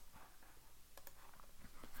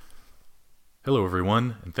Hello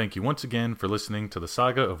everyone, and thank you once again for listening to the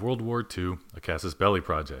saga of World War II, a Casus Belli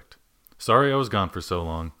project. Sorry I was gone for so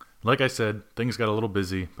long. Like I said, things got a little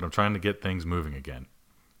busy, but I'm trying to get things moving again.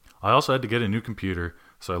 I also had to get a new computer,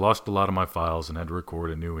 so I lost a lot of my files and had to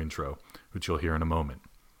record a new intro, which you'll hear in a moment.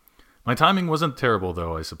 My timing wasn't terrible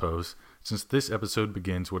though, I suppose, since this episode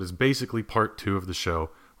begins what is basically part 2 of the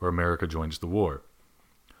show where America joins the war.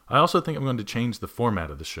 I also think I'm going to change the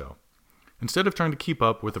format of the show. Instead of trying to keep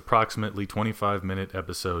up with approximately 25-minute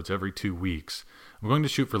episodes every 2 weeks, I'm going to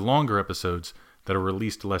shoot for longer episodes that are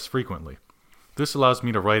released less frequently. This allows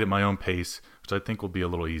me to write at my own pace, which I think will be a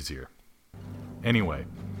little easier. Anyway,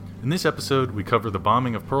 in this episode we cover the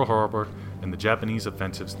bombing of Pearl Harbor and the Japanese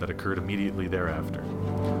offensives that occurred immediately thereafter.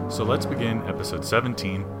 So let's begin episode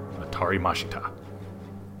 17, Atarimashita.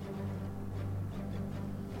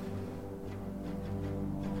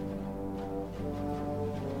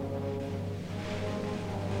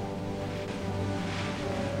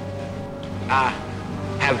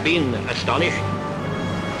 Have been astonished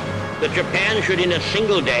that Japan should in a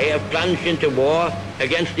single day have plunged into war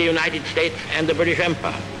against the United States and the British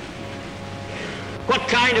Empire. What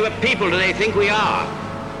kind of a people do they think we are?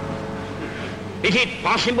 Is it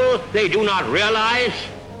possible they do not realize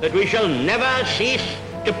that we shall never cease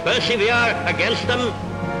to persevere against them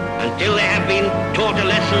until they have been taught a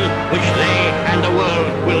lesson which they and the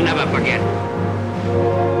world will never forget?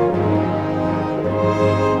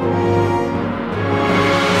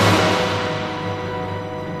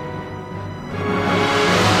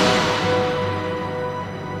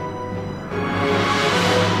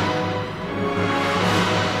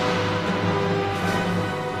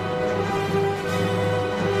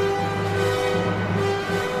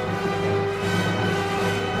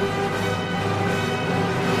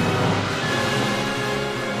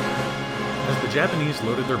 The Japanese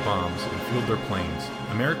loaded their bombs and fueled their planes.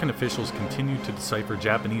 American officials continued to decipher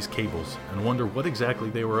Japanese cables and wonder what exactly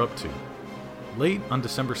they were up to. Late on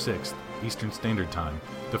December 6th, Eastern Standard Time,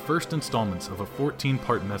 the first installments of a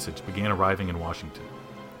 14-part message began arriving in Washington.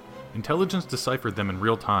 Intelligence deciphered them in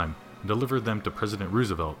real time and delivered them to President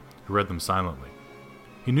Roosevelt, who read them silently.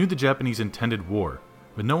 He knew the Japanese intended war,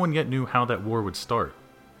 but no one yet knew how that war would start.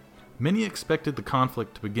 Many expected the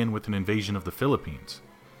conflict to begin with an invasion of the Philippines.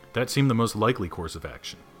 That seemed the most likely course of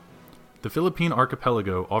action. The Philippine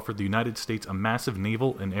archipelago offered the United States a massive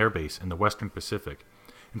naval and air base in the western Pacific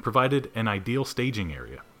and provided an ideal staging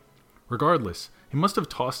area. Regardless, he must have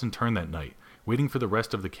tossed and turned that night, waiting for the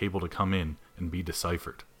rest of the cable to come in and be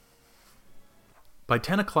deciphered. By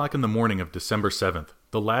 10 o'clock in the morning of December 7th,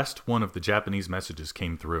 the last one of the Japanese messages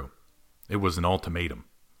came through. It was an ultimatum.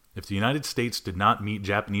 If the United States did not meet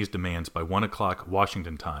Japanese demands by 1 o'clock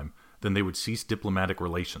Washington time, then they would cease diplomatic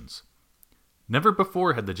relations. Never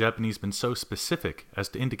before had the Japanese been so specific as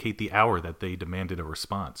to indicate the hour that they demanded a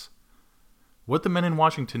response. What the men in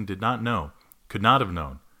Washington did not know, could not have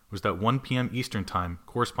known, was that 1 p.m. Eastern Time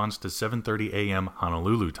corresponds to 7:30 a.m.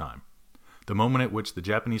 Honolulu time, the moment at which the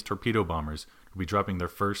Japanese torpedo bombers would be dropping their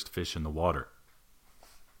first fish in the water.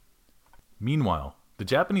 Meanwhile, the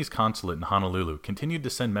Japanese consulate in Honolulu continued to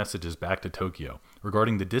send messages back to Tokyo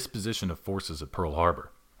regarding the disposition of forces at Pearl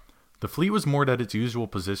Harbor. The fleet was moored at its usual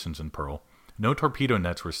positions in Pearl, no torpedo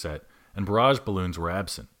nets were set, and barrage balloons were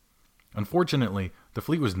absent. Unfortunately, the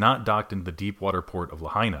fleet was not docked in the deep water port of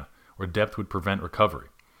Lahaina, where depth would prevent recovery,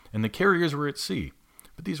 and the carriers were at sea,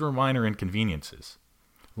 but these were minor inconveniences.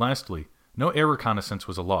 Lastly, no air reconnaissance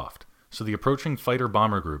was aloft, so the approaching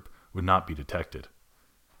fighter-bomber group would not be detected.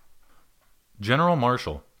 General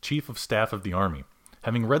Marshall, Chief of Staff of the Army,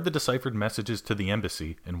 having read the deciphered messages to the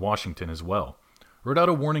embassy in Washington as well, wrote out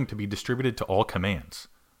a warning to be distributed to all commands.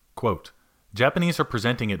 Quote, Japanese are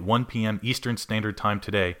presenting at 1 p.m. Eastern Standard Time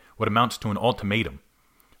today what amounts to an ultimatum.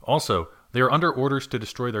 Also, they are under orders to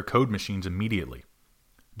destroy their code machines immediately.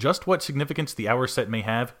 Just what significance the hour set may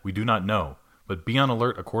have, we do not know, but be on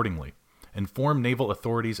alert accordingly. Inform naval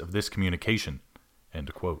authorities of this communication.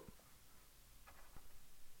 End quote.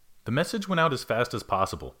 The message went out as fast as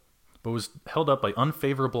possible, but was held up by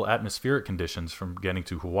unfavorable atmospheric conditions from getting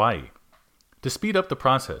to Hawaii. To speed up the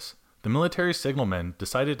process, the military signalmen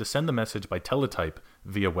decided to send the message by teletype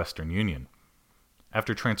via Western Union.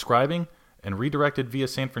 After transcribing and redirected via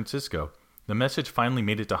San Francisco, the message finally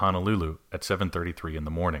made it to Honolulu at 7:33 in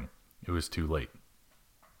the morning. It was too late.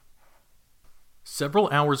 Several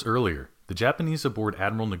hours earlier, the Japanese aboard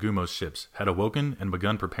Admiral Nagumo's ships had awoken and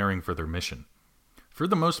begun preparing for their mission. For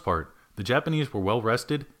the most part, the Japanese were well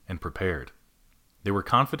rested and prepared. They were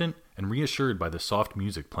confident and reassured by the soft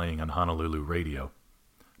music playing on Honolulu radio.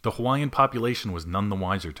 The Hawaiian population was none the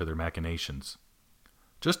wiser to their machinations.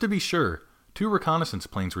 Just to be sure, 2 reconnaissance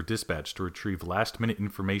planes were dispatched to retrieve last-minute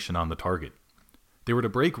information on the target. They were to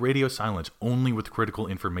break radio silence only with critical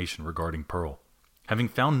information regarding Pearl. Having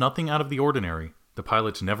found nothing out of the ordinary, the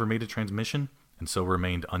pilots never made a transmission and so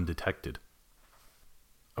remained undetected.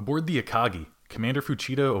 Aboard the Akagi, Commander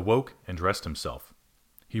Fuchida awoke and dressed himself.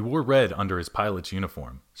 He wore red under his pilot's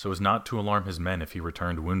uniform, so as not to alarm his men if he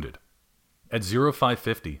returned wounded. At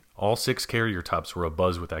 0550, all 6 carrier tops were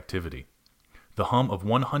abuzz with activity. The hum of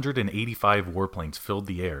 185 warplanes filled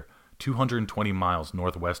the air 220 miles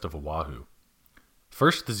northwest of Oahu.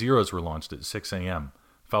 First, the Zeros were launched at 6 a.m.,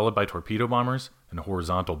 followed by torpedo bombers and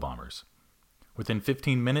horizontal bombers. Within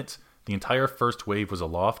 15 minutes, the entire first wave was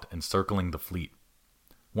aloft and circling the fleet.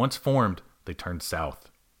 Once formed, they turned south.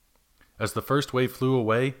 As the first wave flew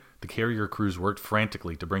away, the carrier crews worked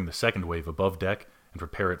frantically to bring the second wave above deck and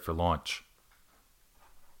prepare it for launch.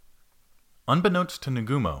 Unbeknownst to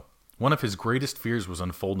Nagumo, one of his greatest fears was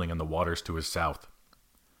unfolding in the waters to his south.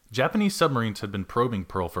 Japanese submarines had been probing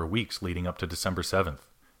Pearl for weeks leading up to December 7th,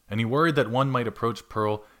 and he worried that one might approach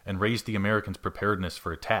Pearl and raise the Americans' preparedness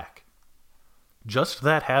for attack. Just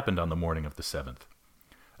that happened on the morning of the 7th.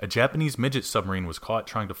 A Japanese midget submarine was caught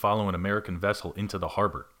trying to follow an American vessel into the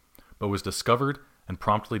harbor, but was discovered and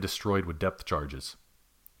promptly destroyed with depth charges.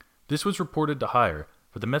 This was reported to Hire,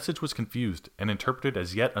 but the message was confused and interpreted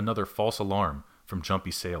as yet another false alarm from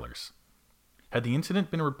jumpy sailors. Had the incident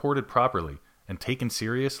been reported properly and taken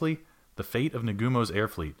seriously, the fate of Nagumo's air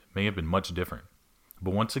fleet may have been much different.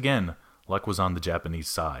 But once again, luck was on the Japanese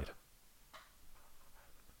side.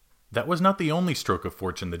 That was not the only stroke of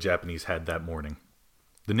fortune the Japanese had that morning.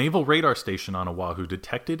 The naval radar station on Oahu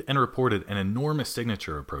detected and reported an enormous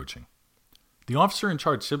signature approaching. The officer in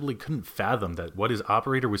charge simply couldn't fathom that what his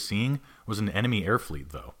operator was seeing was an enemy air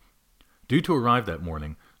fleet, though. Due to arrive that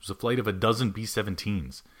morning was a flight of a dozen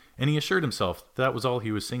B-17s, and he assured himself that was all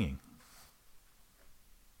he was seeing.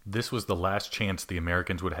 This was the last chance the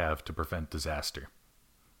Americans would have to prevent disaster.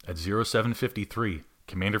 At 0753,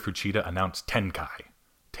 Commander Fuchida announced Tenkai,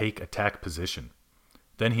 take attack position.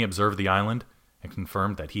 Then he observed the island and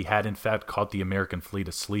confirmed that he had in fact caught the American fleet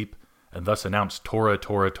asleep and thus announced Tora,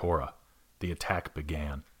 Tora, Tora. The attack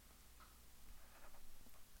began.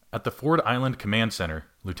 At the Ford Island Command Center,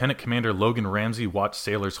 Lieutenant Commander Logan Ramsey watched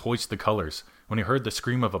sailors hoist the colors when he heard the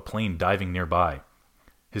scream of a plane diving nearby.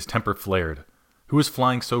 His temper flared. Who was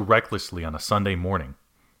flying so recklessly on a Sunday morning?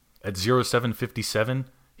 At 0757,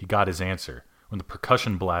 he got his answer when the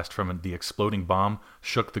percussion blast from the exploding bomb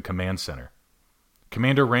shook the command center.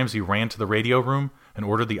 Commander Ramsey ran to the radio room and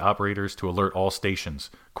ordered the operators to alert all stations.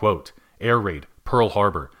 Quote, "Air raid, Pearl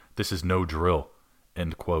Harbor. This is no drill."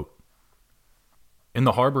 End quote. In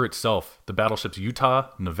the harbor itself, the battleships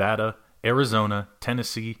Utah, Nevada, Arizona,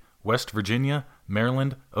 Tennessee, West Virginia,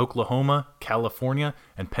 Maryland, Oklahoma, California,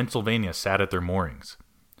 and Pennsylvania sat at their moorings.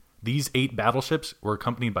 These 8 battleships were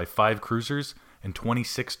accompanied by 5 cruisers and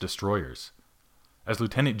 26 destroyers. As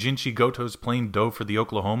Lieutenant Jinchi Goto's plane dove for the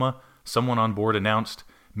Oklahoma, someone on board announced,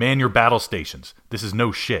 "Man your battle stations. This is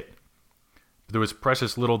no shit." But there was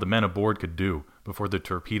precious little the men aboard could do before the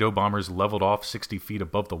torpedo bombers leveled off 60 feet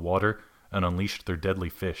above the water and unleashed their deadly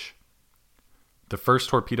fish. The first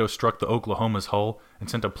torpedo struck the Oklahoma's hull and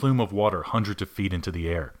sent a plume of water hundreds of feet into the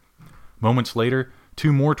air. Moments later,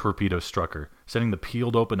 2 more torpedoes struck her, sending the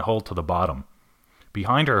peeled open hull to the bottom.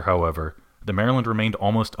 Behind her, however, the Maryland remained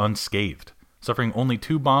almost unscathed, suffering only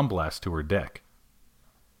 2 bomb blasts to her deck.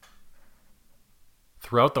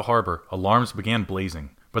 Throughout the harbor, alarms began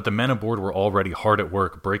blazing, but the men aboard were already hard at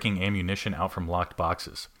work breaking ammunition out from locked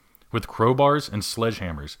boxes. With crowbars and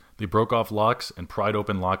sledgehammers, they broke off locks and pried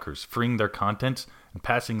open lockers, freeing their contents and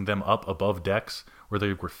passing them up above decks where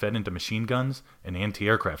they were fed into machine guns and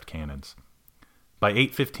anti-aircraft cannons. By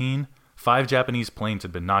 8:15, 5 Japanese planes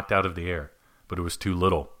had been knocked out of the air, but it was too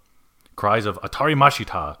little. Cries of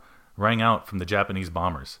 "Atarimashita" rang out from the Japanese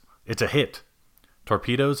bombers. "It's a hit!"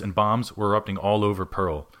 Torpedoes and bombs were erupting all over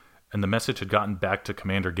Pearl, and the message had gotten back to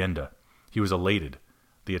Commander Genda. He was elated.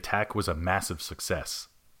 The attack was a massive success.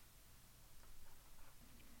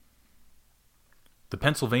 The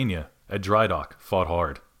Pennsylvania, at dry dock, fought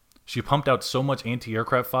hard. She pumped out so much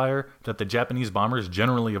anti-aircraft fire that the Japanese bombers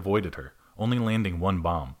generally avoided her, only landing 1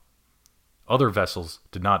 bomb. Other vessels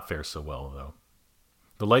did not fare so well, though.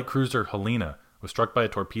 The light cruiser Helena was struck by a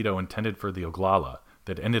torpedo intended for the Oglala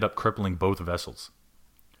that ended up crippling both vessels.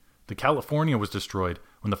 The California was destroyed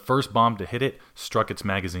when the first bomb to hit it struck its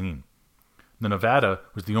magazine. The Nevada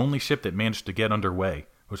was the only ship that managed to get underway,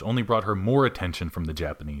 which only brought her more attention from the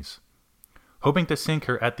Japanese. Hoping to sink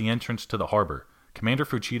her at the entrance to the harbor, Commander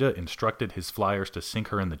Fuchida instructed his flyers to sink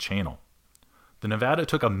her in the channel. The Nevada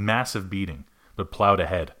took a massive beating, but plowed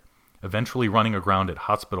ahead. eventually running aground at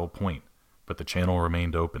Hospital Point, but the channel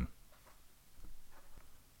remained open.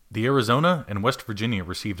 The Arizona and West Virginia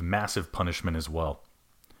received massive punishment as well.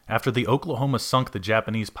 After the Oklahoma sunk, the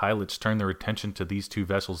Japanese pilots turned their attention to these two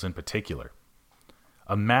vessels in particular.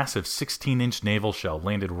 A massive 16-inch naval shell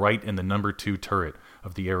landed right in the number 2 turret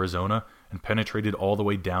of the Arizona and penetrated all the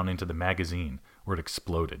way down into the magazine, where it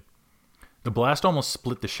exploded. The blast almost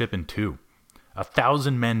split the ship in two.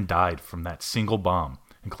 1,000 men died from that single bomb,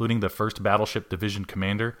 including the 1st Battleship Division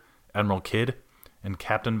commander, Admiral Kidd, and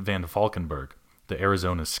Captain Van Valkenburg, the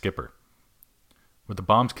Arizona's skipper. But the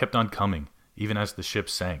bombs kept on coming, even as the ship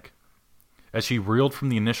sank. As she reeled from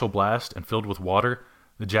the initial blast and filled with water,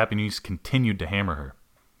 the Japanese continued to hammer her.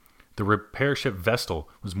 The repair ship Vestal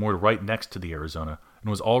was moored right next to the Arizona and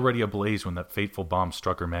was already ablaze when that fateful bomb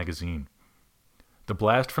struck her magazine. The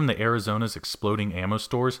blast from the Arizona's exploding ammo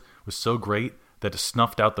stores was so great that it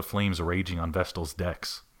snuffed out the flames raging on Vestal's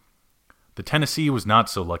decks. The Tennessee was not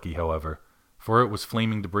so lucky, however, for it was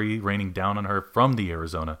flaming debris raining down on her from the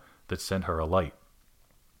Arizona that sent her alight.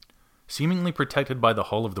 Seemingly protected by the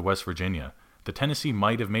hull of the West Virginia, the Tennessee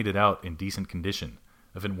might have made it out in decent condition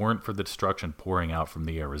if it weren't for the destruction pouring out from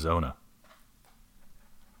the Arizona.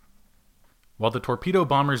 While the torpedo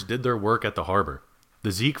bombers did their work at the harbor,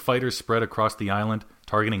 the Zeke fighters spread across the island,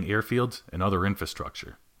 targeting airfields and other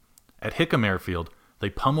infrastructure. At Hickam Airfield, they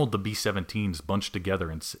pummeled the B-17s bunched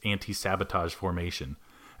together in anti-sabotage formation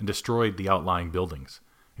and destroyed the outlying buildings,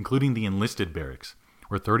 including the enlisted barracks,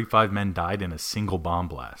 where 35 men died in a single bomb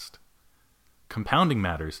blast. Compounding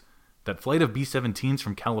matters, that flight of B-17s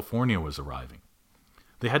from California was arriving.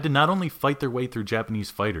 They had to not only fight their way through Japanese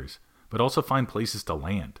fighters, but also find places to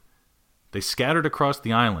land. They scattered across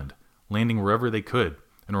the island, landing wherever they could,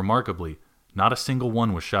 and remarkably, not a single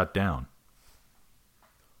one was shot down.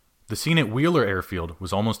 The scene at Wheeler Airfield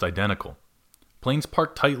was almost identical. Planes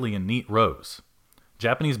parked tightly in neat rows.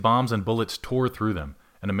 Japanese bombs and bullets tore through them,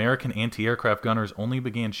 and American anti-aircraft gunners only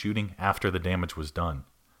began shooting after the damage was done.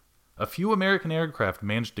 A few American aircraft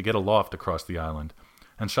managed to get aloft across the island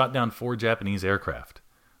and shot down 4 Japanese aircraft,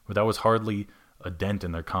 but that was hardly a dent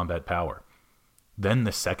in their combat power. Then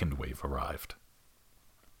the second wave arrived.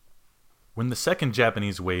 When the second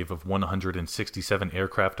Japanese wave of 167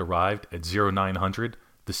 aircraft arrived at 0900,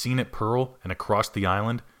 the scene at Pearl and across the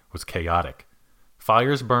island was chaotic.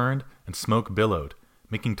 Fires burned and smoke billowed,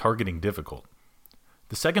 making targeting difficult.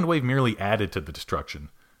 The second wave merely added to the destruction,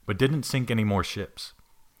 but didn't sink any more ships.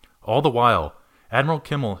 All the while, Admiral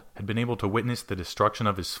Kimmel had been able to witness the destruction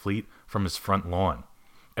of his fleet from his front lawn.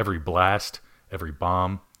 Every blast, every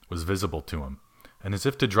bomb was visible to him, and as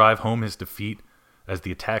if to drive home his defeat, as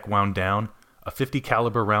the attack wound down, a .50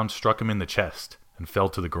 caliber round struck him in the chest and fell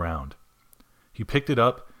to the ground. He picked it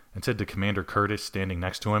up and said to Commander Curtis standing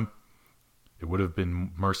next to him, "It would have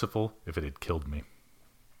been merciful if it had killed me."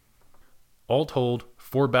 All told,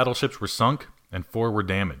 4 battleships were sunk and 4 were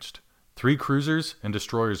damaged. 3 cruisers and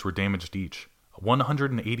destroyers were damaged each.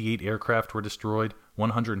 188 aircraft were destroyed,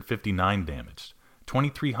 159 damaged.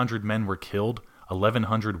 2,300 men were killed,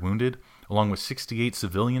 1,100 wounded, along with 68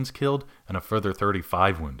 civilians killed and a further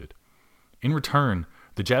 35 wounded. In return,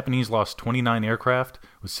 the Japanese lost 29 aircraft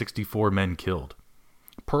with 64 men killed.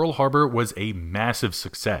 Pearl Harbor was a massive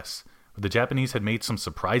success, but the Japanese had made some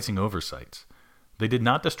surprising oversights. They did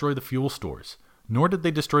not destroy the fuel stores, nor did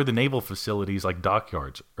they destroy the naval facilities like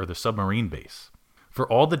dockyards or the submarine base. For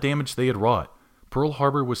all the damage they had wrought, Pearl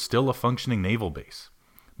Harbor was still a functioning naval base.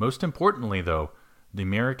 Most importantly, though, the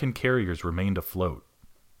American carriers remained afloat.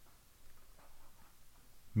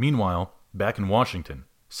 Meanwhile, back in Washington,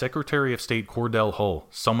 Secretary of State Cordell Hull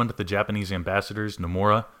summoned the Japanese ambassadors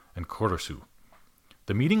Nomura and Kurosu.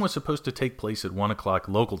 The meeting was supposed to take place at 1 o'clock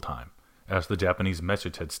local time, as the Japanese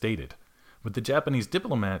message had stated, but the Japanese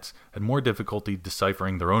diplomats had more difficulty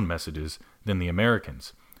deciphering their own messages than the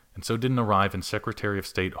Americans, and so didn't arrive in Secretary of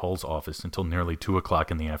State Hull's office until nearly 2 o'clock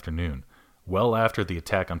in the afternoon, well after the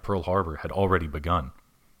attack on Pearl Harbor had already begun.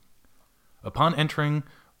 Upon entering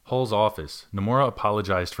Hull's office, Nomura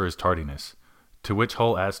apologized for his tardiness, to which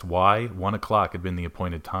Hull asked why 1 o'clock had been the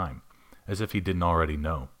appointed time, as if he didn't already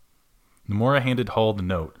know. Nomura handed Hull the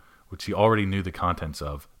note, which he already knew the contents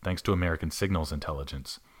of, thanks to American signals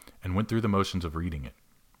intelligence, and went through the motions of reading it.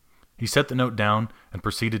 He set the note down and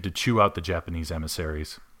proceeded to chew out the Japanese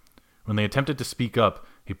emissaries. When they attempted to speak up,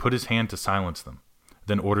 he put his hand to silence them,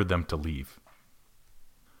 then ordered them to leave.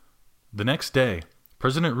 The next day,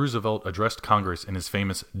 President Roosevelt addressed Congress in his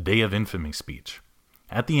famous Day of Infamy speech.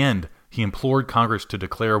 At the end, he implored Congress to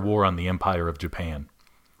declare war on the Empire of Japan.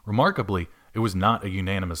 Remarkably, it was not a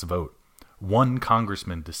unanimous vote. 1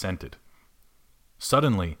 congressman dissented.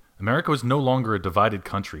 Suddenly, America was no longer a divided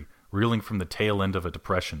country, reeling from the tail end of a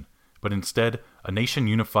depression, but instead a nation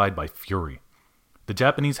unified by fury. The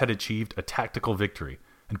Japanese had achieved a tactical victory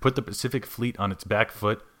and put the Pacific Fleet on its back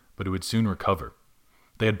foot, but it would soon recover.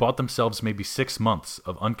 They had bought themselves maybe 6 months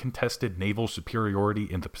of uncontested naval superiority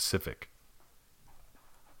in the Pacific.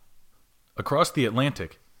 Across the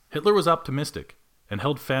Atlantic, Hitler was optimistic and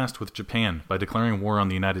held fast with Japan by declaring war on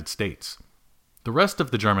the United States. The rest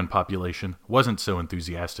of the German population wasn't so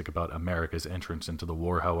enthusiastic about America's entrance into the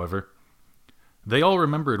war, however. They all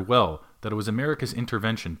remembered well that it was America's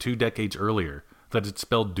intervention 2 decades earlier that had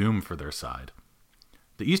spelled doom for their side.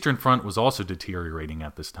 The Eastern Front was also deteriorating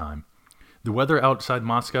at this time. The weather outside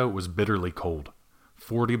Moscow was bitterly cold,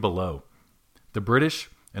 40 below. The British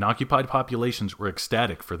and occupied populations were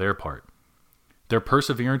ecstatic for their part. Their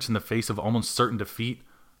perseverance in the face of almost certain defeat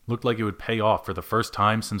looked like it would pay off for the first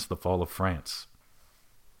time since the fall of France.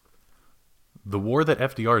 The war that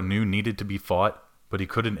FDR knew needed to be fought, but he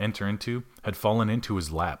couldn't enter into, had fallen into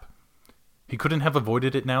his lap. He couldn't have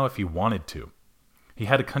avoided it now if he wanted to. He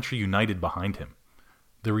had a country united behind him.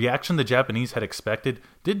 The reaction the Japanese had expected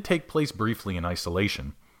did take place briefly in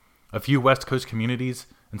isolation. A few West Coast communities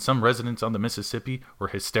and some residents on the Mississippi were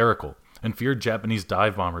hysterical and feared Japanese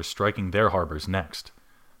dive bombers striking their harbors next.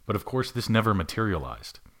 But of course this never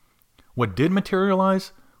materialized. What did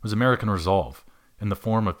materialize was American resolve, in the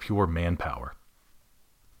form of pure manpower.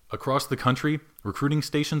 Across the country, recruiting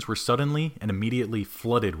stations were suddenly and immediately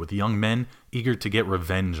flooded with young men eager to get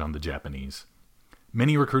revenge on the Japanese.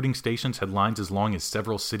 Many recruiting stations had lines as long as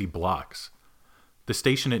several city blocks. The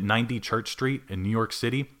station at 90 Church Street in New York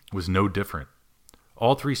City was no different.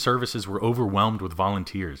 All 3 services were overwhelmed with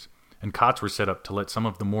volunteers, and cots were set up to let some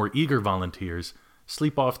of the more eager volunteers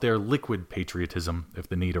sleep off their liquid patriotism if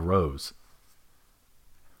the need arose.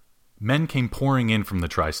 Men came pouring in from the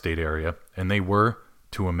tri-state area, and they were,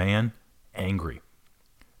 to a man, angry.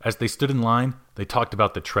 As they stood in line, they talked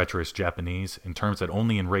about the treacherous Japanese in terms that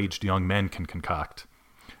only enraged young men can concoct.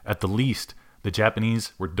 At the least, the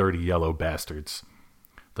Japanese were dirty yellow bastards.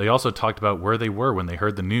 They also talked about where they were when they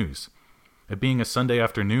heard the news. It being a Sunday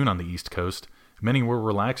afternoon on the East Coast, many were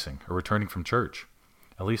relaxing or returning from church.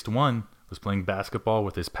 At least one was playing basketball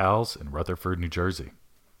with his pals in Rutherford, New Jersey.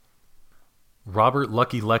 Robert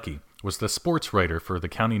Lucky Lecky was the sports writer for the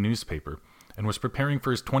county newspaper and was preparing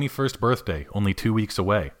for his 21st birthday only 2 weeks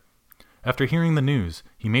away. After hearing the news,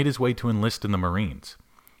 he made his way to enlist in the Marines.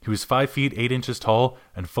 He was 5 feet 8 inches tall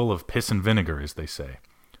and full of piss and vinegar, as they say.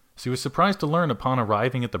 So he was surprised to learn upon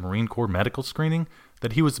arriving at the Marine Corps medical screening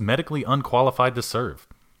that he was medically unqualified to serve.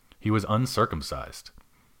 He was uncircumcised.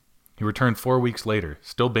 He returned 4 weeks later,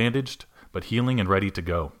 still bandaged, but healing and ready to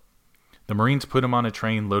go. The Marines put him on a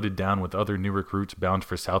train loaded down with other new recruits bound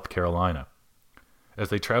for South Carolina. As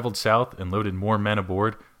they traveled south and loaded more men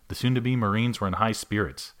aboard, the soon-to-be Marines were in high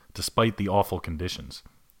spirits, despite the awful conditions.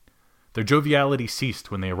 Their joviality ceased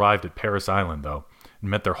when they arrived at Parris Island, though, and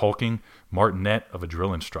met their hulking martinet of a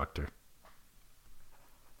drill instructor.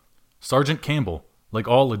 Sergeant Campbell, like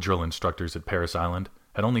all the drill instructors at Parris Island,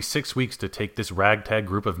 had only 6 weeks to take this ragtag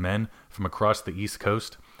group of men from across the East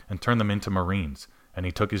Coast and turn them into Marines, and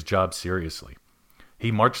he took his job seriously.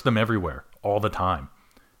 He marched them everywhere, all the time.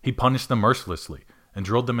 He punished them mercilessly and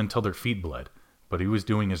drilled them until their feet bled, but he was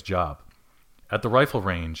doing his job. At the rifle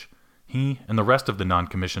range, he and the rest of the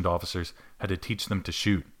non-commissioned officers had to teach them to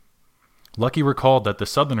shoot. Lucky recalled that the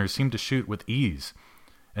Southerners seemed to shoot with ease,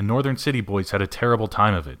 and Northern City boys had a terrible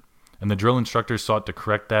time of it, and the drill instructors sought to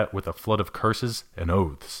correct that with a flood of curses and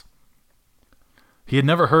oaths. He had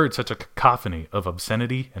never heard such a cacophony of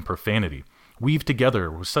obscenity and profanity, weaved together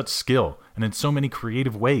with such skill and in so many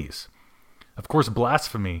creative ways. Of course,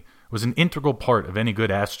 blasphemy was an integral part of any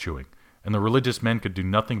good ass-chewing, and the religious men could do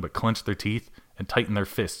nothing but clench their teeth and tighten their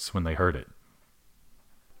fists when they heard it.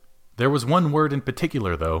 There was one word in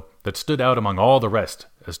particular, though, that stood out among all the rest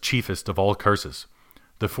as chiefest of all curses.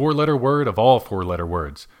 The 4-letter word of all 4-letter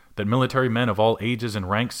words that military men of all ages and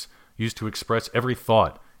ranks used to express every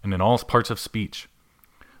thought and in all parts of speech.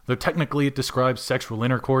 Though technically it describes sexual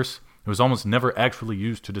intercourse, it was almost never actually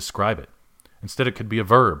used to describe it. Instead, it could be a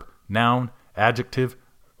verb, noun, adjective,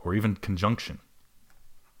 or even conjunction.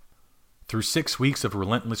 Through 6 weeks of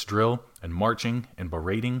relentless drill and marching and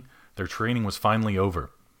berating, their training was finally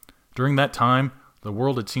over. During that time, the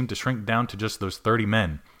world had seemed to shrink down to just those 30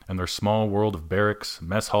 men and their small world of barracks,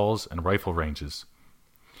 mess halls, and rifle ranges.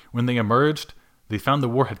 When they emerged, they found the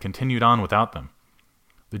war had continued on without them.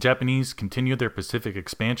 The Japanese continued their Pacific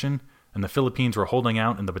expansion, and the Philippines were holding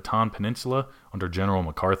out in the Bataan Peninsula under General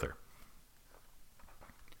MacArthur.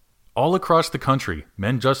 All across the country,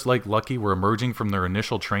 men just like Lucky were emerging from their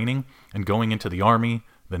initial training and going into the Army,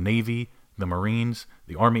 the Navy, the Marines,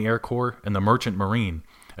 the Army Air Corps, and the Merchant Marine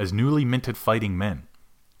as newly minted fighting men.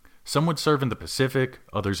 Some would serve in the Pacific,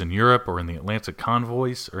 others in Europe or in the Atlantic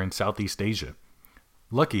convoys or in Southeast Asia.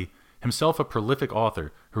 Lucky, himself a prolific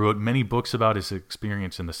author who wrote many books about his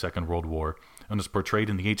experience in the Second World War and was portrayed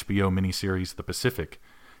in the HBO miniseries The Pacific,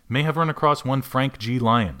 may have run across one Frank G.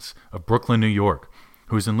 Lyons of Brooklyn, New York,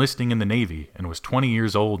 who was enlisting in the Navy and was 20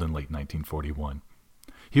 years old in late 1941.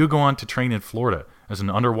 He would go on to train in Florida as an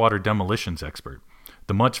underwater demolitions expert,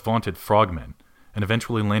 the much vaunted Frogman, and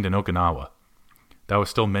eventually land in Okinawa. That was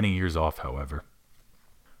still many years off, however.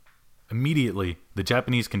 Immediately, the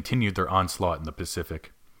Japanese continued their onslaught in the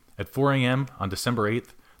Pacific. At 4 a.m. on December 8th,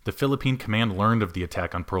 the Philippine command learned of the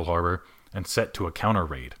attack on Pearl Harbor and set to a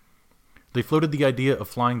counter-raid. They floated the idea of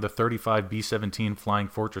flying the 35 B-17 Flying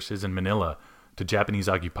Fortresses in Manila to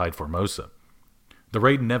Japanese-occupied Formosa. The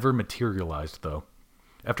raid never materialized, though.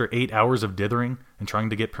 After 8 hours of dithering and trying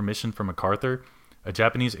to get permission from MacArthur, a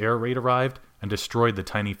Japanese air raid arrived and destroyed the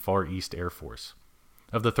tiny Far East Air Force.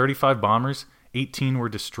 Of the 35 bombers, 18 were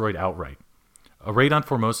destroyed outright. A raid on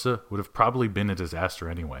Formosa would have probably been a disaster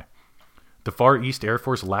anyway. The Far East Air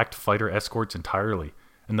Force lacked fighter escorts entirely,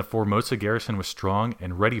 and the Formosa garrison was strong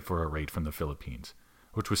and ready for a raid from the Philippines,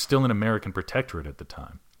 which was still an American protectorate at the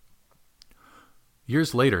time.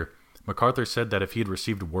 Years later, MacArthur said that if he had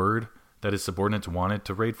received word that his subordinates wanted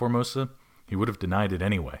to raid Formosa, he would have denied it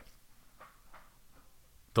anyway.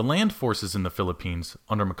 The land forces in the Philippines,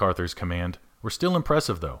 under MacArthur's command, were still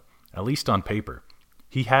impressive though, at least on paper.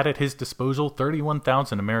 He had at his disposal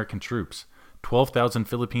 31,000 American troops, 12,000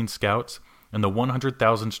 Philippine scouts, and the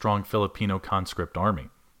 100,000-strong Filipino conscript army.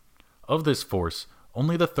 Of this force,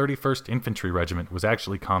 only the 31st Infantry Regiment was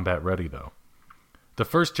actually combat-ready, though. The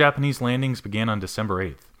first Japanese landings began on December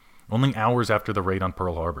 8th, only hours after the raid on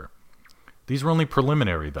Pearl Harbor. These were only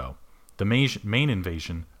preliminary, though. The main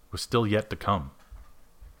invasion was still yet to come.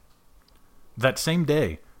 That same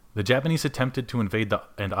day, the Japanese attempted to invade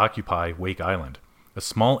and occupy Wake Island, a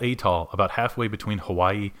small atoll about halfway between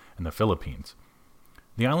Hawaii and the Philippines.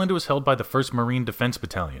 The island was held by the 1st Marine Defense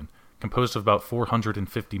Battalion, composed of about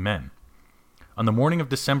 450 men. On the morning of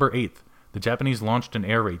December 8th, the Japanese launched an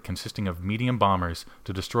air raid consisting of medium bombers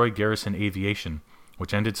to destroy garrison aviation,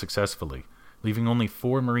 which ended successfully, leaving only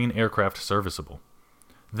 4 Marine aircraft serviceable.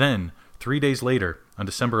 Then, 3 days later, on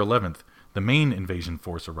December 11th, the main invasion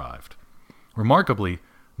force arrived. Remarkably,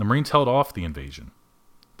 the Marines held off the invasion.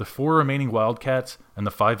 The 4 remaining Wildcats and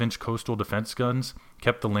the 5-inch coastal defense guns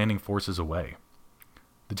kept the landing forces away.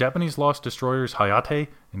 The Japanese lost destroyers Hayate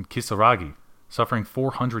and Kisaragi, suffering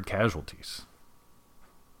 400 casualties.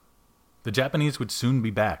 The Japanese would soon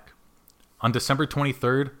be back. On December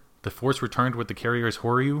 23rd, the force returned with the carriers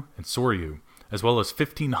Horyu and Soryu, as well as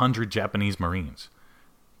 1,500 Japanese Marines.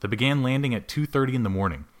 They began landing at 2:30 in the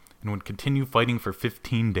morning and would continue fighting for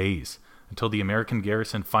 15 days until the American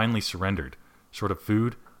garrison finally surrendered, short of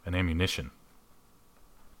food and ammunition.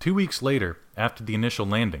 2 weeks later, after the initial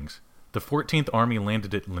landings, the 14th Army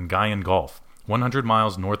landed at Lingayen Gulf, 100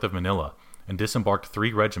 miles north of Manila, and disembarked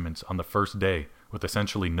 3 regiments on the first day with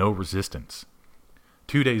essentially no resistance.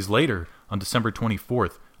 2 days later, on December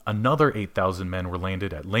 24th, another 8,000 men were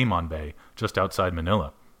landed at Lamon Bay, just outside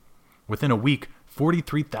Manila. Within a week,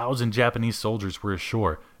 43,000 Japanese soldiers were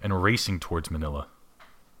ashore and racing towards Manila.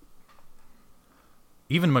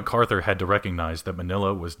 Even MacArthur had to recognize that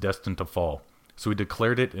Manila was destined to fall, so he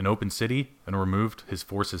declared it an open city and removed his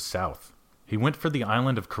forces south. He went for the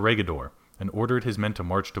island of Corregidor and ordered his men to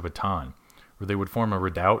march to Bataan, where they would form a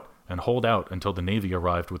redoubt and hold out until the Navy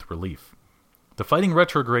arrived with relief. The fighting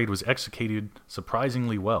retrograde was executed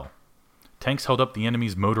surprisingly well. Tanks held up the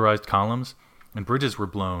enemy's motorized columns, and bridges were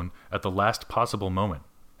blown at the last possible moment.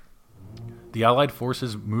 The Allied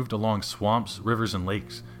forces moved along swamps, rivers, and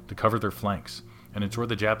lakes to cover their flanks and ensure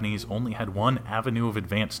the Japanese only had one avenue of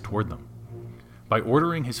advance toward them. By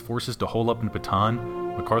ordering his forces to hole up in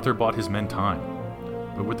Bataan, MacArthur bought his men time.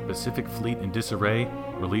 But with the Pacific Fleet in disarray,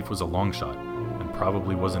 relief was a long shot, and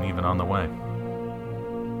probably wasn't even on the way.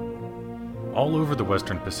 All over the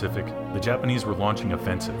Western Pacific, the Japanese were launching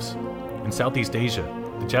offensives. In Southeast Asia,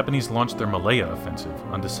 the Japanese launched their Malaya offensive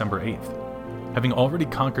on December 8th. Having already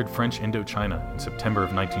conquered French Indochina in September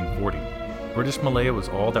of 1940, British Malaya was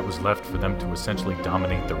all that was left for them to essentially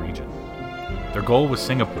dominate the region. Their goal was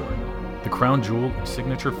Singapore, the crown jewel and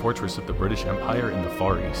signature fortress of the British Empire in the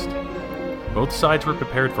Far East. Both sides were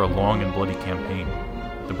prepared for a long and bloody campaign.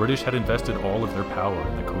 The British had invested all of their power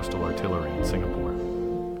in the coastal artillery in Singapore.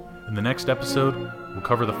 In the next episode, we'll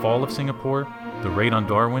cover the fall of Singapore, the raid on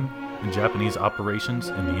Darwin, and Japanese operations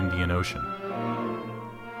in the Indian Ocean.